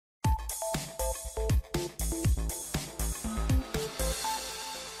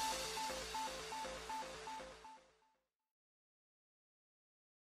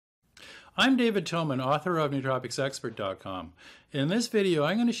I'm David Tillman, author of nootropicsexpert.com. In this video,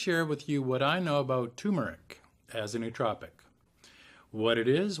 I'm going to share with you what I know about turmeric as a nootropic. What it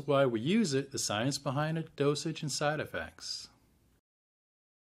is, why we use it, the science behind it, dosage, and side effects.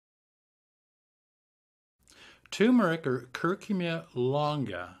 Turmeric, or Curcuma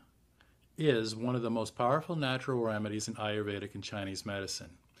longa, is one of the most powerful natural remedies in Ayurvedic and Chinese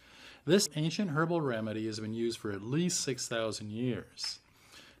medicine. This ancient herbal remedy has been used for at least 6,000 years.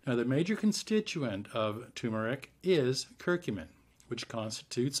 Now, the major constituent of turmeric is curcumin, which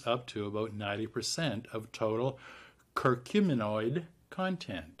constitutes up to about 90% of total curcuminoid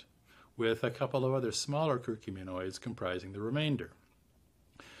content, with a couple of other smaller curcuminoids comprising the remainder.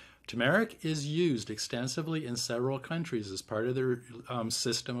 Turmeric is used extensively in several countries as part of their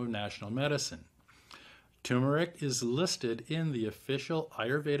system of national medicine. Turmeric is listed in the official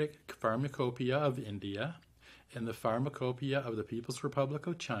Ayurvedic Pharmacopoeia of India, in the Pharmacopoeia of the People's Republic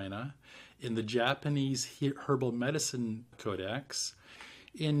of China, in the Japanese Herbal Medicine Codex.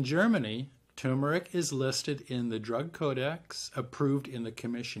 In Germany, turmeric is listed in the Drug Codex, approved in the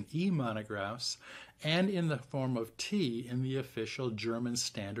Commission E monographs, and in the form of tea in the official German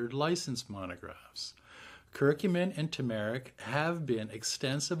Standard License monographs. Curcumin and turmeric have been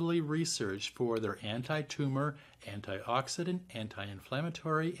extensively researched for their anti-tumor, antioxidant,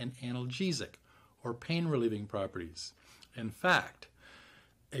 anti-inflammatory, and analgesic, or pain-relieving properties. In fact,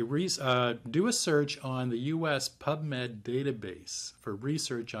 do a search on the U.S. PubMed database for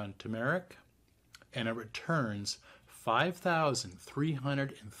research on turmeric, and it returns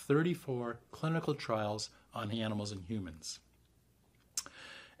 5,334 clinical trials on animals and humans.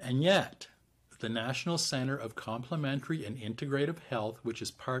 And yet, the National Center of Complementary and Integrative Health, which is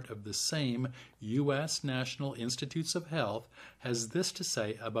part of the same U.S. National Institutes of Health, has this to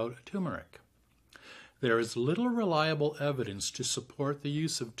say about turmeric. There is little reliable evidence to support the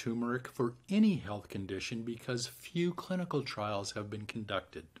use of turmeric for any health condition because few clinical trials have been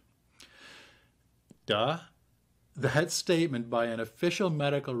conducted. Duh. That statement by an official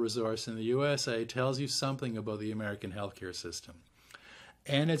medical resource in the USA tells you something about the American healthcare system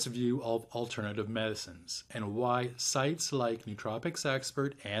and its view of alternative medicines, and why sites like Nootropics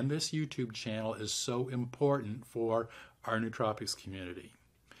Expert and this YouTube channel is so important for our nootropics community,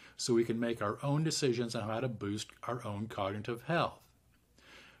 so we can make our own decisions on how to boost our own cognitive health.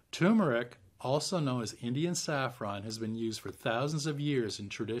 Turmeric, also known as Indian saffron, has been used for thousands of years in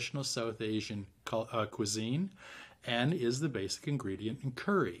traditional South Asian cuisine and is the basic ingredient in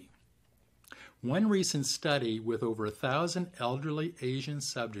curry. One recent study with over 1,000 elderly Asian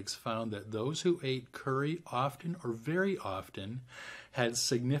subjects found that those who ate curry often or very often had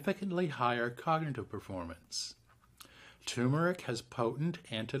significantly higher cognitive performance. Turmeric has potent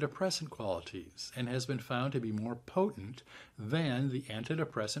antidepressant qualities and has been found to be more potent than the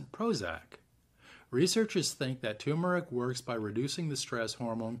antidepressant Prozac. Researchers think that turmeric works by reducing the stress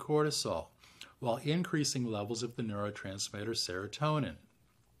hormone cortisol while increasing levels of the neurotransmitter serotonin.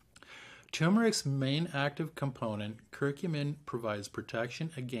 Turmeric's main active component, curcumin, provides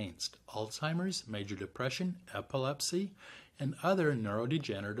protection against Alzheimer's, major depression, epilepsy, and other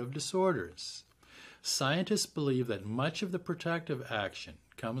neurodegenerative disorders. Scientists believe that much of the protective action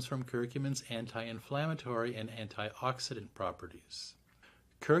comes from curcumin's anti-inflammatory and antioxidant properties.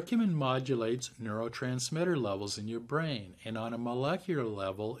 Curcumin modulates neurotransmitter levels in your brain, and on a molecular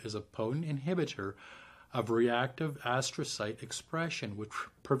level is a potent inhibitor of reactive astrocyte expression, which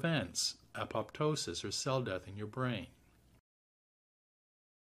prevents apoptosis or cell death in your brain.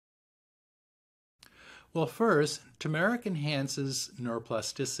 Well, first, turmeric enhances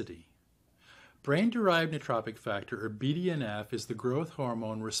neuroplasticity. Brain-derived neurotrophic factor, or BDNF, is the growth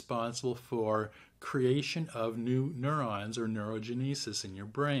hormone responsible for creation of new neurons, or neurogenesis, in your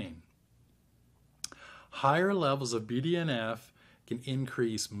brain. Higher levels of BDNF can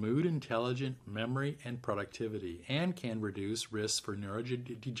increase mood, intelligence, memory, and productivity, and can reduce risks for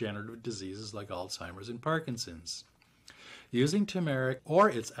neurodegenerative diseases like Alzheimer's and Parkinson's. Using turmeric or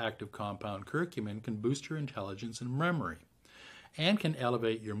its active compound curcumin can boost your intelligence and memory, and can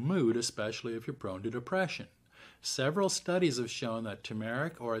elevate your mood, especially if you're prone to depression. Several studies have shown that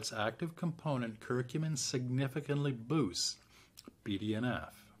turmeric or its active component curcumin significantly boosts BDNF.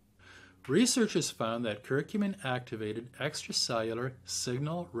 Researchers found that curcumin activated extracellular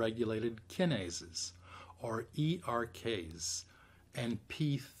signal-regulated kinases, or ERKs, and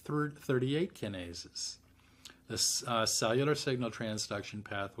P38 kinases. The cellular signal transduction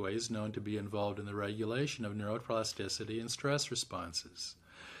pathway is known to be involved in the regulation of neuroplasticity and stress responses.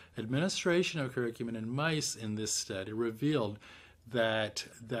 Administration of curcumin in mice in this study revealed that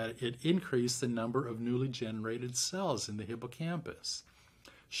it increased the number of newly generated cells in the hippocampus.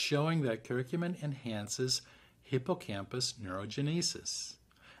 showing that curcumin enhances hippocampus neurogenesis,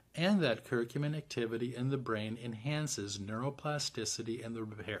 and that curcumin activity in the brain enhances neuroplasticity and the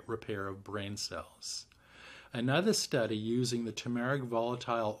repair of brain cells. Another study using the turmeric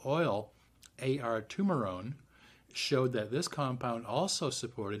volatile oil, Ar-turmerone, showed that this compound also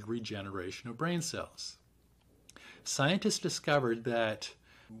supported regeneration of brain cells. Scientists discovered that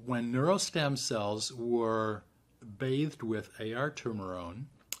when neurostem cells were bathed with Ar-turmerone,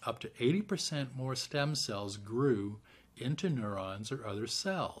 up to 80% more stem cells grew into neurons or other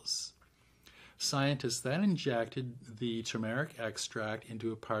cells. Scientists then injected the turmeric extract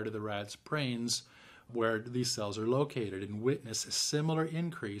into a part of the rat's brains where these cells are located and witnessed a similar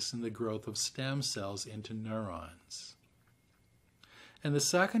increase in the growth of stem cells into neurons. And the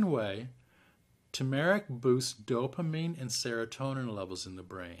second way, turmeric boosts dopamine and serotonin levels in the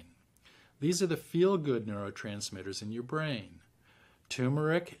brain. These are the feel-good neurotransmitters in your brain.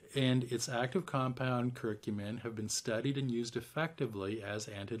 Turmeric and its active compound curcumin have been studied and used effectively as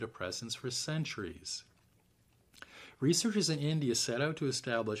antidepressants for centuries. Researchers in India set out to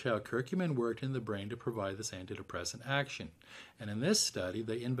establish how curcumin worked in the brain to provide this antidepressant action. And in this study,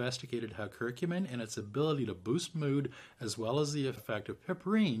 they investigated how curcumin and its ability to boost mood, as well as the effect of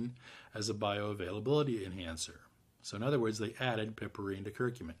piperine as a bioavailability enhancer. So in other words, they added piperine to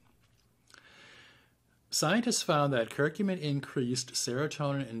curcumin. Scientists found that curcumin increased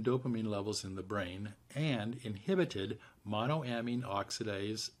serotonin and dopamine levels in the brain and inhibited monoamine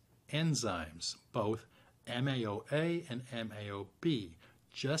oxidase enzymes, both MAO-A and MAO-B,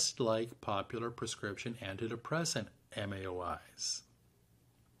 just like popular prescription antidepressant MAOIs.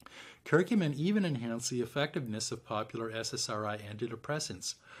 Curcumin even enhanced the effectiveness of popular SSRI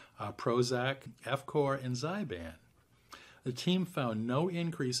antidepressants, Prozac, Effcor, and Zyban. The team found no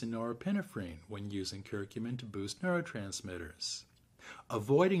increase in norepinephrine when using curcumin to boost neurotransmitters,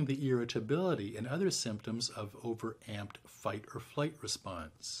 avoiding the irritability and other symptoms of overamped fight or flight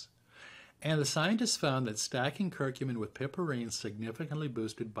response. And the scientists found that stacking curcumin with piperine significantly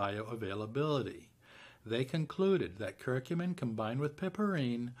boosted bioavailability. They concluded that curcumin combined with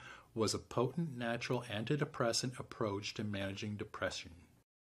piperine was a potent natural antidepressant approach to managing depression.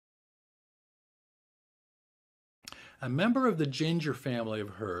 A member of the ginger family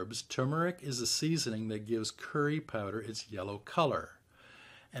of herbs, turmeric is a seasoning that gives curry powder its yellow color,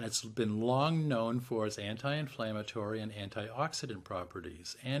 and it's been long known for its anti-inflammatory and antioxidant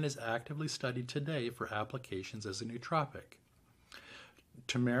properties and is actively studied today for applications as a nootropic.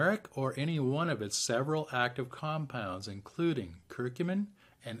 Turmeric, or any one of its several active compounds, including curcumin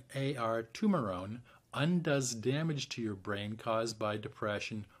and Ar-turmerone, undoes damage to your brain caused by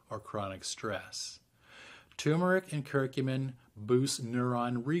depression or chronic stress. Turmeric and curcumin boost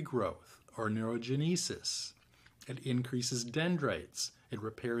neuron regrowth or neurogenesis. It increases dendrites. It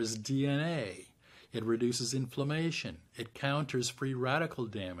repairs DNA. It reduces inflammation. It counters free radical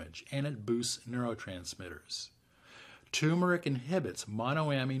damage, and it boosts neurotransmitters. Turmeric inhibits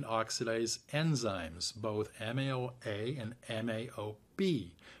monoamine oxidase enzymes, both MAO-A and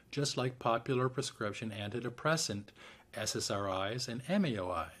MAO-B, just like popular prescription antidepressant SSRIs and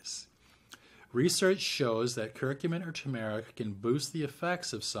MAOIs. Research shows that curcumin or turmeric can boost the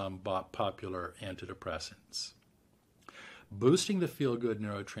effects of some popular antidepressants. Boosting the feel-good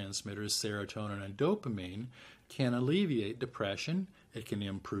neurotransmitters serotonin and dopamine can alleviate depression, it can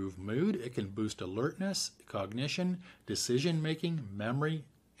improve mood, it can boost alertness, cognition, decision-making, memory,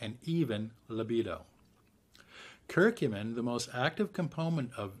 and even libido. Curcumin, the most active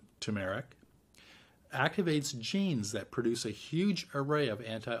component of turmeric, activates genes that produce a huge array of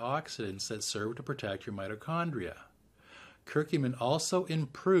antioxidants that serve to protect your mitochondria. Curcumin also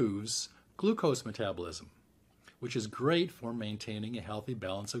improves glucose metabolism, which is great for maintaining a healthy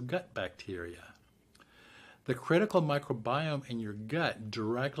balance of gut bacteria. The critical microbiome in your gut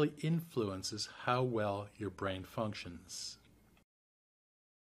directly influences how well your brain functions.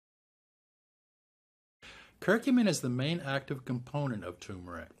 Curcumin is the main active component of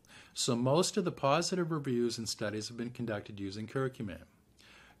turmeric, so most of the positive reviews and studies have been conducted using curcumin.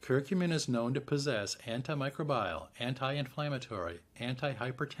 Curcumin is known to possess antimicrobial, anti-inflammatory,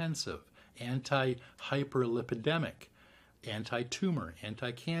 anti-hypertensive, anti-hyperlipidemic, anti-tumor,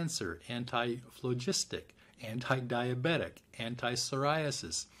 anti-cancer, anti-phlogistic, anti-diabetic,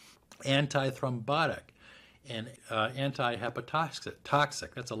 anti-psoriasis, anti-thrombotic, and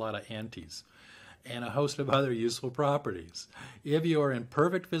anti-hepatotoxic. That's a lot of antis. And a host of other useful properties. If you are in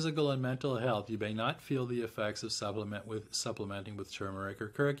perfect physical and mental health, you may not feel the effects of supplementing with turmeric or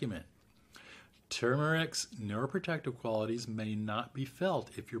curcumin. Turmeric's neuroprotective qualities may not be felt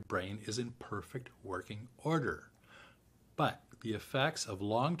if your brain is in perfect working order. But the effects of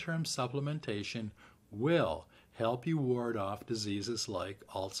long-term supplementation will help you ward off diseases like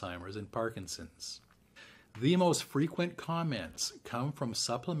Alzheimer's and Parkinson's. The most frequent comments come from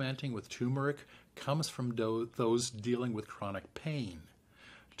supplementing with turmeric comes from those dealing with chronic pain.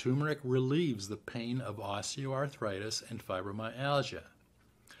 Turmeric relieves the pain of osteoarthritis and fibromyalgia.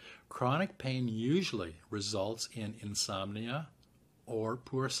 Chronic pain usually results in insomnia or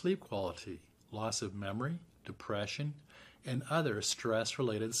poor sleep quality, loss of memory, depression, and other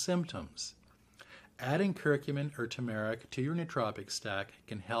stress-related symptoms. Adding curcumin or turmeric to your nootropic stack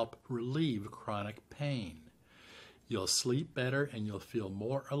can help relieve chronic pain. You'll sleep better and you'll feel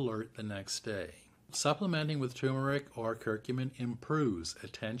more alert the next day. Supplementing with turmeric or curcumin improves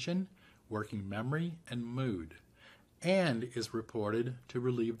attention, working memory, and mood, and is reported to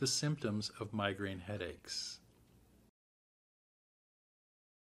relieve the symptoms of migraine headaches.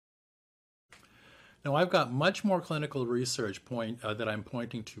 Now, I've got much more clinical research that I'm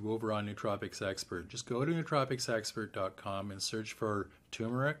pointing to over on Nootropics Expert. Just go to nootropicsexpert.com and search for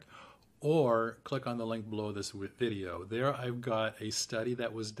turmeric, or click on the link below this video. There I've got a study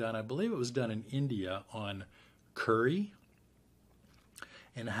that was done, I believe it was done in India, on curry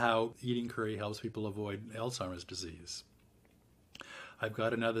and how eating curry helps people avoid Alzheimer's disease. I've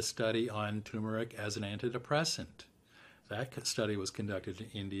got another study on turmeric as an antidepressant. That study was conducted in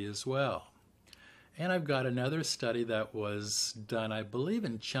India as well. And I've got another study that was done, I believe,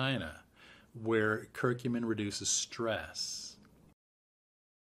 in China, where curcumin reduces stress.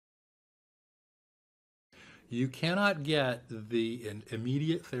 You cannot get the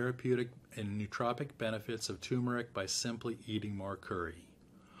immediate therapeutic and nootropic benefits of turmeric by simply eating more curry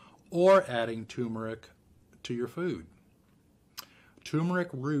or adding turmeric to your food. Turmeric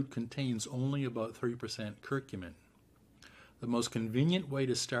root contains only about 3% curcumin. The most convenient way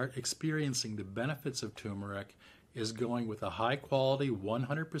to start experiencing the benefits of turmeric is going with a high-quality,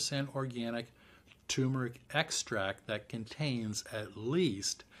 100% organic turmeric extract that contains at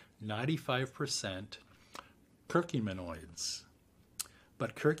least 95% curcuminoids.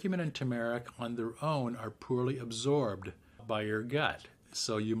 But curcumin and turmeric on their own are poorly absorbed by your gut,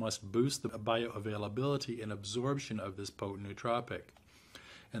 so you must boost the bioavailability and absorption of this potent nootropic.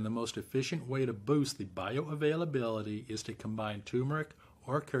 And the most efficient way to boost the bioavailability is to combine turmeric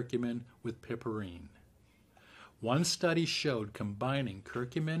or curcumin with piperine. One study showed combining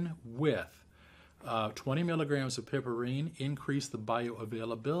curcumin with 20 milligrams of piperine increased the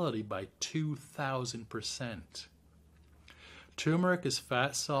bioavailability by 2,000%. Turmeric is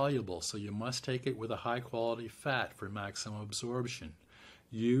fat soluble, so you must take it with a high quality fat for maximum absorption.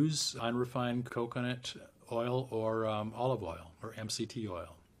 Use unrefined coconut oil or olive oil or MCT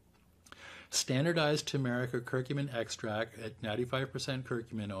oil. Standardized turmeric or curcumin extract at 95%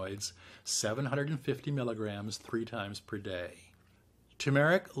 curcuminoids, 750 milligrams 3 times per day.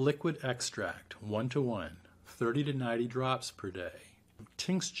 Turmeric liquid extract, 1:1, 30 to 90 drops per day.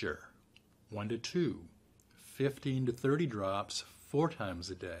 Tincture, 1 to 2, 15 to 30 drops 4 times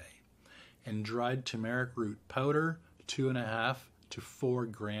a day. And dried turmeric root powder, 2.5 to 4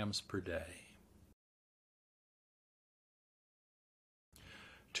 grams per day.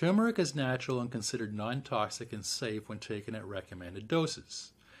 Turmeric is natural and considered non-toxic and safe when taken at recommended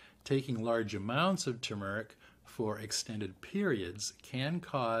doses. Taking large amounts of turmeric for extended periods can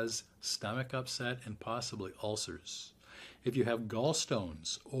cause stomach upset and possibly ulcers. If you have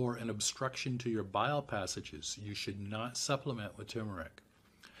gallstones or an obstruction to your bile passages, you should not supplement with turmeric.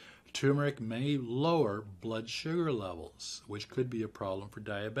 Turmeric may lower blood sugar levels, which could be a problem for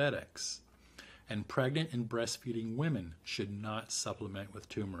diabetics. And pregnant and breastfeeding women should not supplement with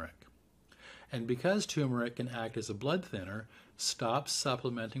turmeric. And because turmeric can act as a blood thinner, stop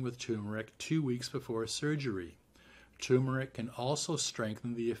supplementing with turmeric 2 weeks before surgery. Turmeric can also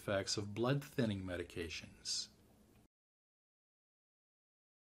strengthen the effects of blood thinning medications.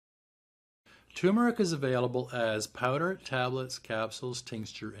 Turmeric is available as powder, tablets, capsules,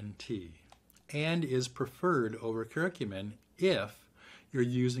 tincture, and tea, and is preferred over curcumin if you're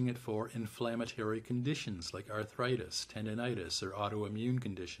using it for inflammatory conditions like arthritis, tendinitis, or autoimmune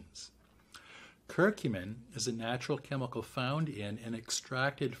conditions. Curcumin is a natural chemical found in and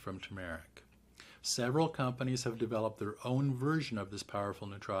extracted from turmeric. Several companies have developed their own version of this powerful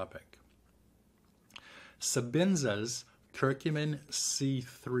nootropic. Sabinza's curcumin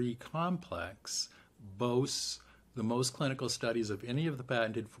C3 complex boasts the most clinical studies of any of the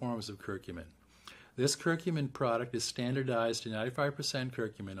patented forms of curcumin. This curcumin product is standardized to 95%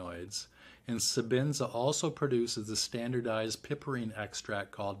 curcuminoids, and Sabinza also produces the standardized piperine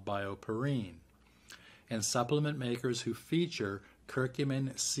extract called bioperine. And supplement makers who feature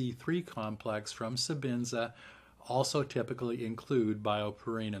curcumin C3 complex from Sabinza also typically include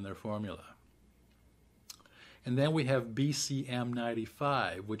bioperine in their formula. And then we have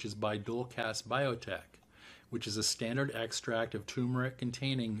BCM95, which is by Dolcas Biotech, which is a standard extract of turmeric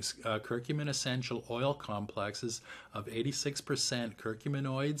containing curcumin essential oil complexes of 86%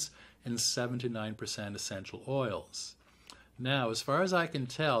 curcuminoids and 7 to 9% essential oils. Now, as far as I can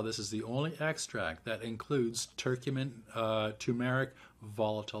tell, this is the only extract that includes turmeric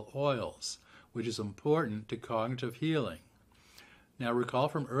volatile oils, which is important to cognitive healing. Now, recall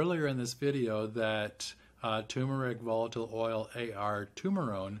from earlier in this video that turmeric volatile oil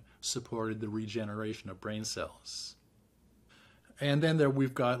Ar-turmerone supported the regeneration of brain cells. And then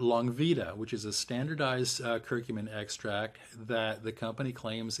we've got Longvita, which is a standardized curcumin extract that the company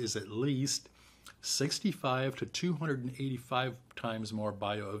claims is at least 65 to 285 times more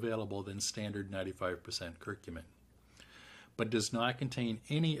bioavailable than standard 95% curcumin, but does not contain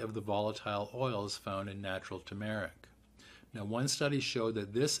any of the volatile oils found in natural turmeric. Now, one study showed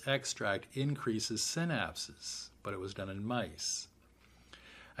that this extract increases synapses, but it was done in mice.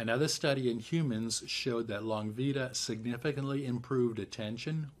 Another study in humans showed that Longvita significantly improved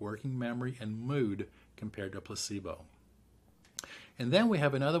attention, working memory, and mood compared to placebo. And then we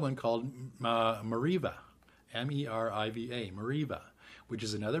have another one called Meriva, M-E-R-I-V-A, Meriva, which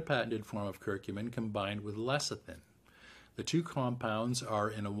is another patented form of curcumin combined with lecithin. The two compounds are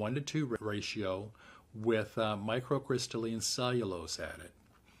in a 1:2 ratio with microcrystalline cellulose added.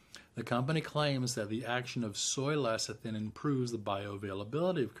 The company claims that the action of soy lecithin improves the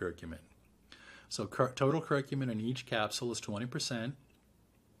bioavailability of curcumin. So total curcumin in each capsule is 20%,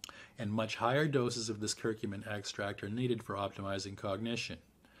 and much higher doses of this curcumin extract are needed for optimizing cognition.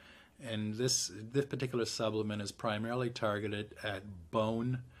 And this particular supplement is primarily targeted at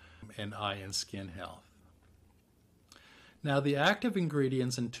bone and eye and skin health. Now, the active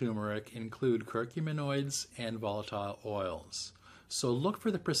ingredients in turmeric include curcuminoids and volatile oils. So look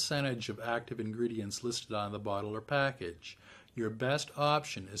for the percentage of active ingredients listed on the bottle or package. Your best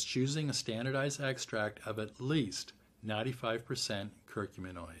option is choosing a standardized extract of at least 95%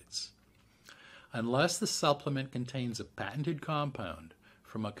 curcuminoids. Unless the supplement contains a patented compound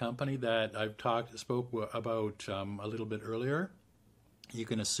from a company that I've spoke about a little bit earlier, you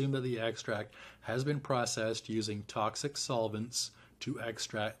can assume that the extract has been processed using toxic solvents to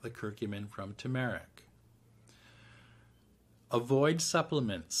extract the curcumin from turmeric. Avoid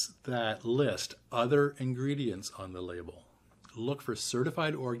supplements that list other ingredients on the label. Look for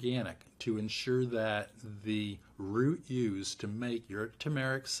certified organic to ensure that the root used to make your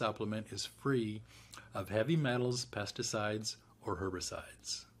turmeric supplement is free of heavy metals, pesticides, or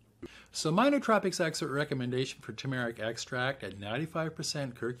herbicides. So my nootropics expert recommendation for turmeric extract at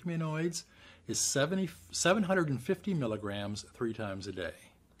 95% curcuminoids is 750 milligrams 3 times a day.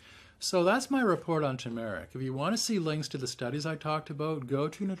 So that's my report on turmeric. If you want to see links to the studies I talked about, go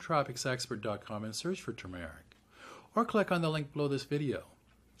to nootropicsexpert.com and search for turmeric, or click on the link below this video.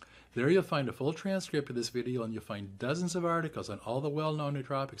 There you'll find a full transcript of this video, and you'll find dozens of articles on all the well-known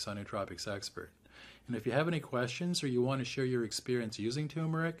nootropics on Nootropics Expert. And if you have any questions or you want to share your experience using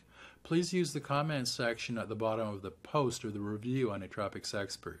turmeric, please use the comments section at the bottom of the post or the review on Nootropics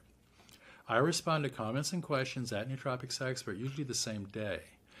Expert. I respond to comments and questions at Nootropics Expert usually the same day.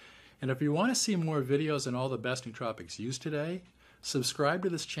 And if you want to see more videos on all the best nootropics used today, subscribe to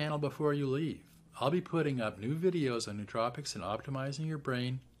this channel before you leave. I'll be putting up new videos on nootropics and optimizing your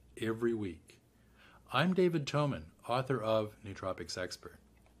brain every week. I'm David Toman, author of Nootropics Expert.